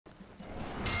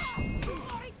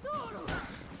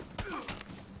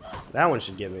That one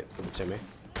should give it to me.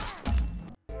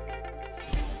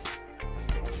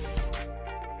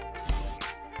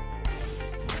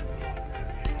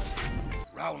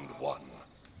 Round one.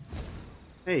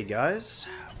 Hey guys,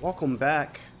 welcome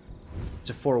back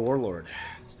to For Warlord.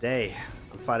 Today,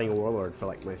 I'm fighting a Warlord for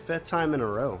like my 5th time in a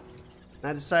row. And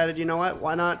I decided, you know what,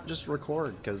 why not just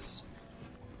record? Because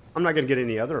I'm not going to get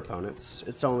any other opponents.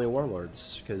 It's only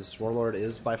Warlords, because Warlord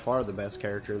is by far the best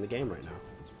character in the game right now.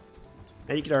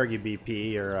 Now you could argue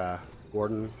BP or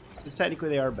Gordon, because technically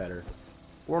they are better.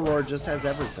 Warlord just has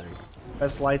everything.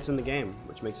 Best lights in the game,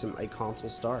 which makes him a console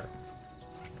star.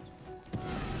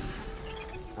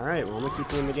 Alright, well I'm going to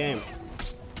keep you in the game.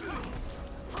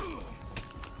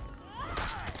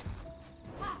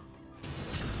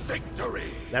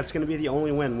 Victory! That's going to be the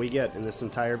only win we get in this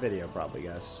entire video, probably,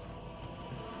 guys.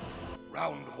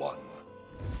 Round one.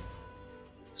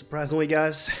 Surprisingly,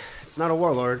 guys, it's not a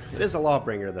Warlord. It is a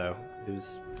Lawbringer, though,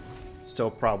 who's still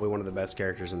probably one of the best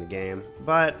characters in the game,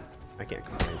 but I can't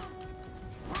complain.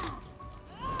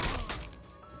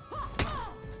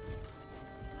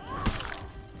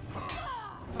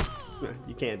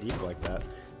 You can't deflect that.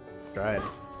 Tried.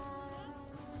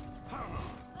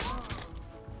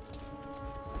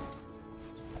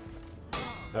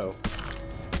 Oh.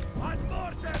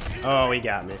 Oh, he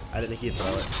got me. I didn't think he'd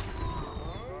throw it.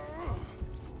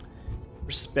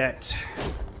 Respect.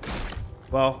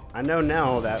 Well, I know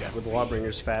now that with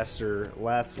Lawbringer's faster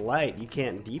last light, you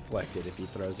can't deflect it if he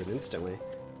throws it instantly.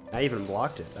 I even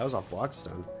blocked it. That was off block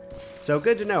stun. So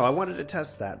good to know. I wanted to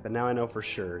test that, but now I know for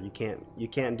sure you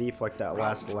can't deflect that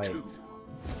last light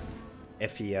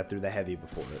if he threw the heavy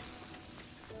before it.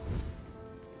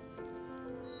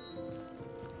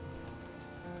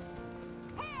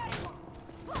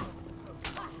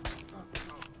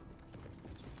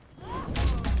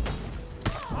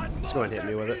 Just go ahead and hit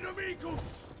me with it.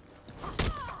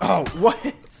 Oh,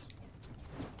 what?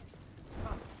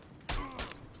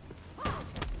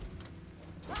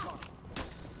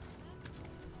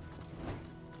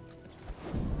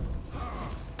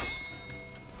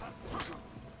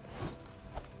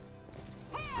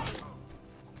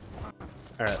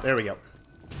 Alright, there we go.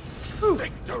 Whew.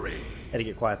 Victory! Had to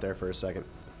get quiet there for a second.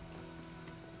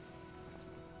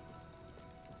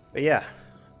 But yeah,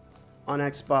 on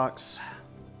Xbox,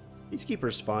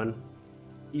 Peacekeeper's fun.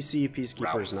 PC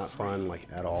Peacekeeper's not fun, like,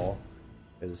 at all.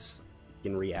 Because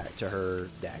you can react to her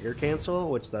dagger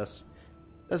cancel, which thus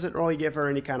doesn't really give her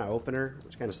any kind of opener,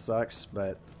 which kind of sucks,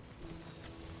 but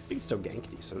you can still gank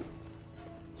decent.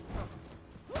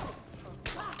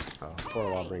 Oh, poor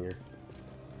Lawbringer.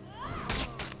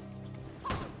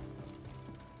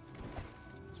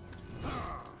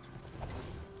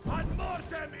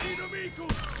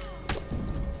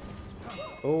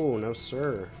 Oh, no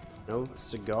sir. No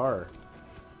cigar.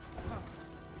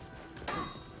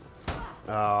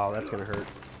 Oh, that's gonna hurt.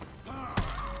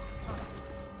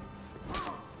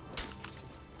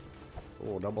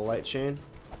 Oh, double light chain.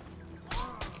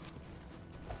 Oh,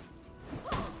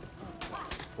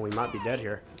 we might be dead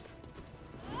here.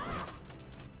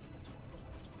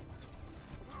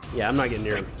 Yeah, I'm not getting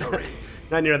near him.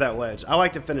 Not near that wedge. I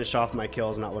like to finish off my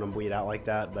kills, not let them bleed out like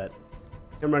that, but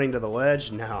him running to the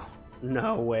wedge, no.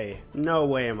 No way. No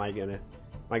way am I gonna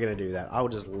do that. I will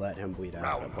just let him bleed out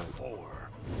at that point. 4.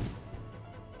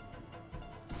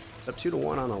 Up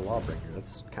 2-1 on a Lawbringer.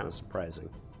 That's kind of surprising.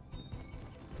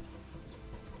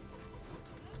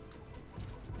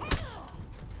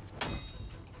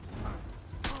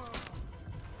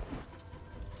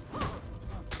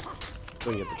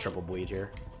 We can get the triple bleed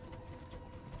here.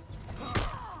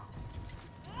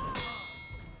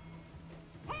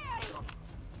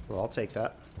 Well, I'll take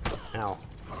that. Ow.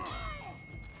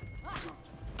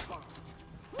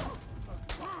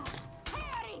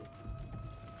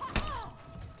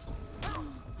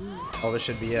 Oh, this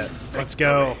should be it. Let's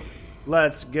go.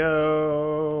 Let's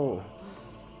go.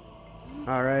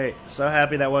 Alright. So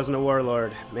happy that wasn't a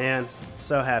Warlord. Man,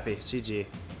 so happy. GG.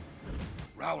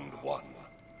 Round one.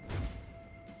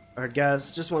 Alright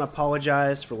guys, just want to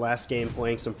apologize for last game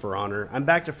playing some For Honor. I'm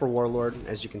back to For Warlord,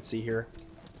 as you can see here.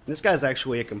 And this guy's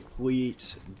actually a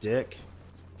complete dick.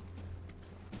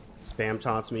 Spam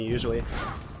taunts me usually.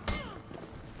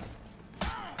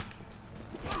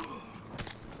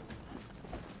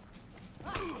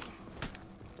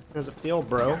 How's it feel,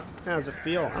 bro? How's it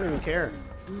feel? I don't even care.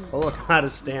 Oh look, I'm out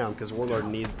of stam because Warlord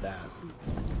needs that.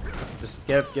 Just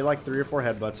get like 3 or 4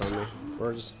 headbutts on me.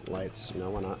 Or just lights, you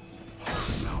know, why not?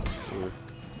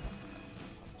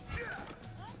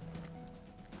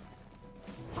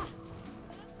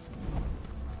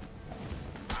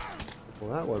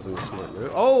 Well, that wasn't a smart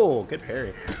move. Oh, good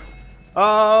parry.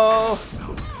 Oh!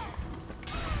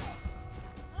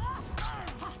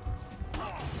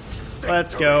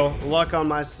 Let's go. Luck on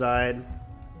my side.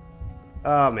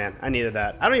 Oh man, I needed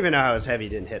that. I don't even know how his heavy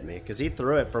didn't hit me, because he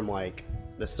threw it from like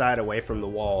the side away from the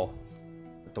wall.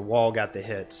 But the wall got the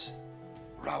hit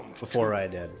before I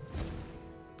did.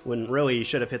 When really he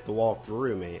should have hit the wall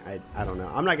through me. I don't know.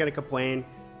 I'm not gonna complain.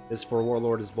 This for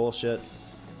Warlord is bullshit.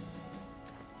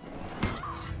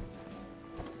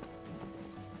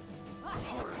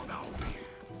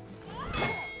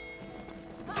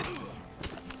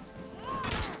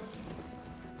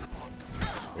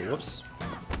 Whoops.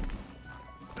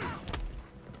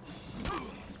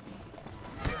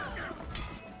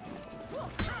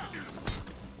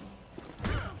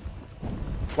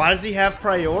 Why does he have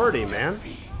priority, man?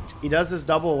 He does his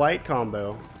double light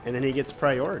combo, and then he gets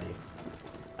priority.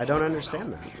 I don't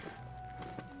understand that.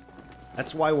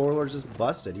 That's why Warlord's just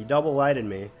busted. He double lighted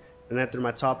me, and then threw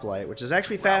my top light, which is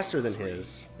actually faster than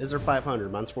his. His are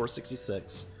 500, mine's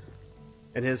 466.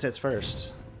 And his hits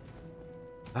first.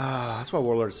 Ah, that's why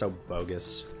Warlord is so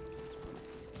bogus.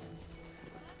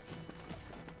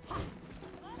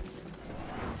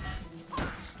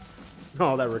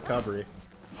 Oh, that recovery.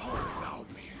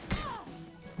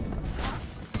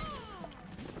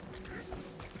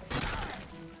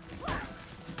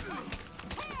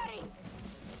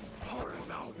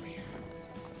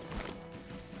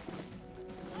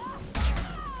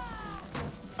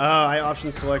 Oh, I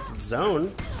option selected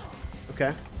zone.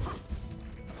 Okay.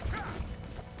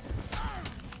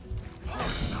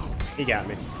 He got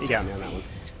me. He got me on that one.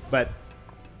 But,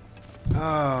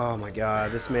 oh my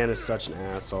god, this man is such an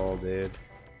asshole, dude.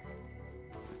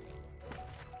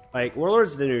 Like,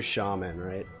 Warlord's the new Shaman,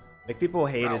 right? Like, people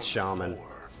hated Shaman.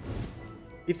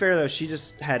 Be fair though, she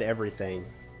just had everything.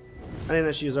 I didn't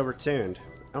know she was overtuned.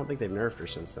 I don't think they've nerfed her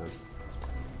since then.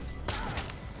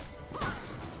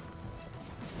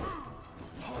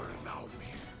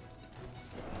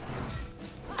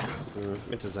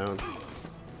 Into zone.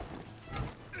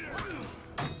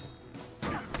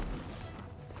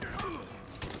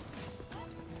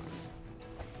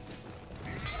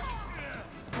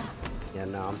 Yeah,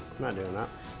 no, I'm not doing that.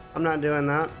 I'm not doing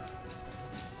that.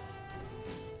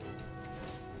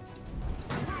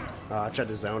 Oh, I tried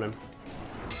to zone him.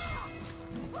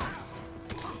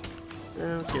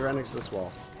 Yeah, let's get right next to this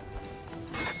wall.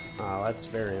 Oh, that's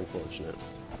very unfortunate.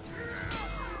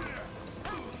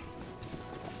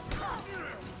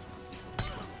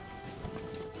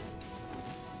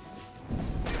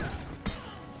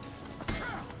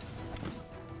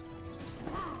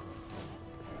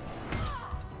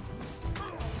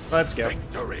 Let's go.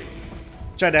 Victory.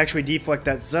 Tried to actually deflect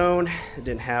that zone. It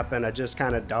didn't happen. I just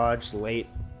kind of dodged late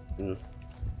and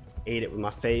ate it with my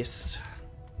face.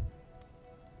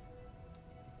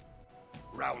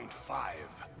 Round 5.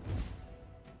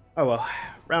 Oh well,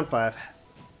 round 5.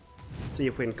 Let's see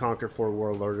if we can conquer 4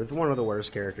 Warlord with one of the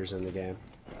worst characters in the game.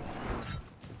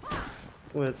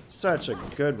 With such a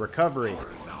good recovery.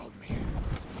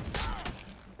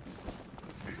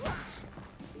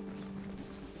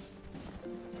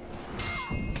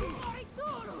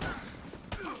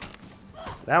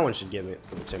 That one should give it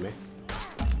to me.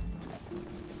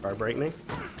 Bar break me?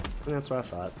 That's what I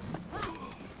thought.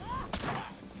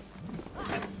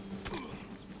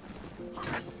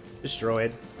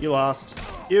 Destroyed. You lost.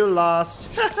 You lost.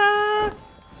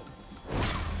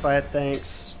 Fight,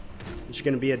 thanks. You're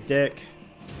gonna be a dick.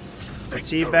 Or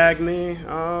teabag me.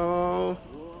 Oh.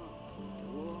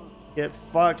 Get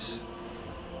fucked.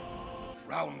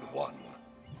 Round 1.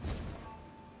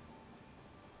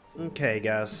 Okay,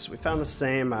 guys, we found the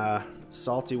same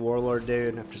salty Warlord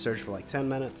dude after searching for like 10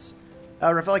 minutes.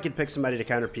 However, I felt like he'd pick somebody to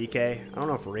counter PK. I don't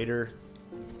know if Raider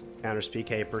counters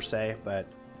PK per se, but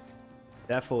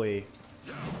definitely.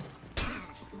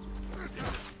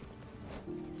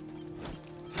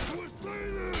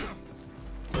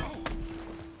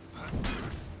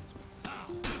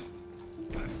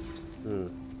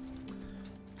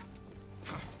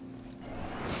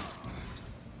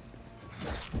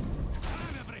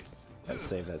 Gotta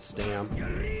save that stamp.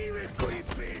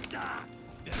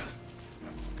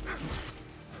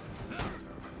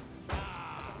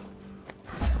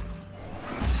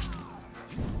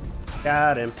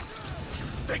 Got him.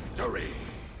 Victory.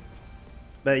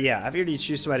 But yeah, I've already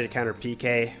choose somebody to counter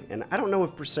PK, and I don't know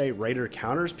if per se Raider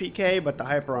counters PK, but the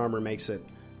hyper armor makes it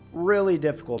really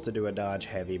difficult to do a dodge,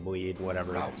 heavy bleed,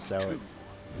 whatever. So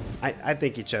I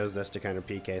think he chose this to counter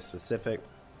PK specific.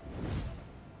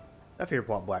 I figured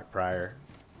what Black Prior.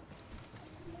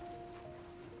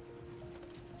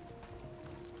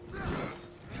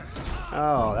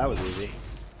 Oh, that was easy.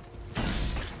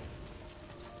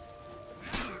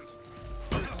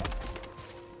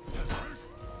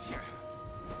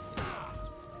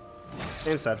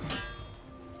 Same side.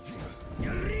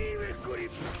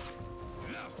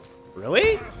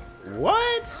 Really?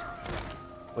 What?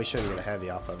 We shouldn't get a heavy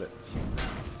off of it.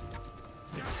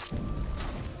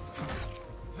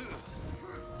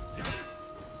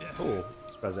 Oh,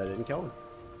 surprised I didn't kill him.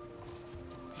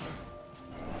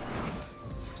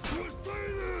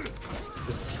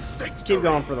 Just keep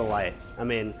going for the light. I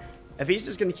mean, if he's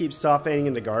just going to keep soft fading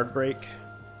into guard break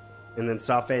and then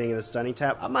soft fading into stunning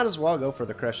tap, I might as well go for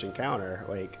the crushing counter.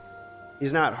 Like,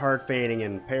 he's not hard fading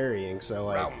and parrying, so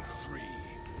like, Round 3.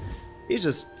 he's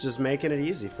just making it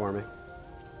easy for me.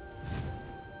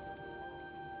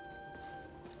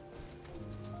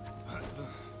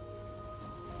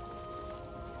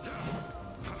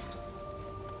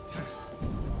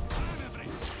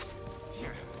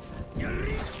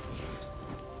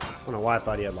 I don't know why I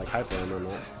thought he had like hyper armor on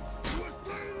that.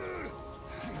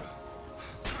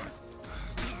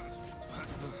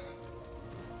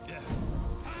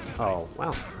 Oh,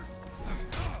 wow.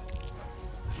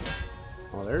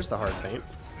 Well, there's the hard feint.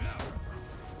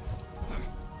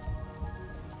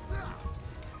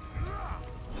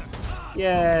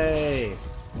 Yay!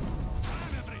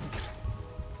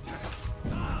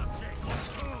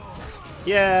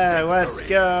 Yeah, let's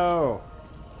go!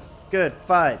 Good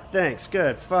fight, thanks,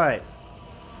 good fight.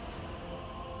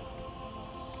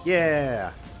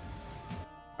 Yeah!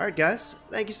 Alright guys,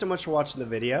 thank you so much for watching the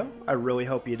video. I really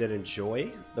hope you did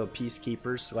enjoy the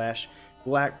Peacekeeper /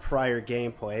 Black Prior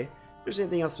gameplay. If there's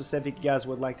anything else specific you guys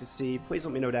would like to see, please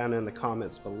let me know down in the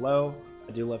comments below.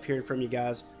 I do love hearing from you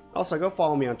guys. Also, go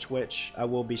follow me on Twitch. I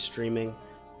will be streaming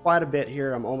quite a bit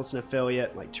here. I'm almost an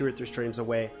affiliate, like 2 or 3 streams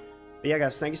away. But yeah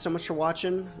guys, thank you so much for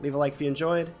watching. Leave a like if you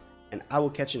enjoyed, and I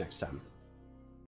will catch you next time.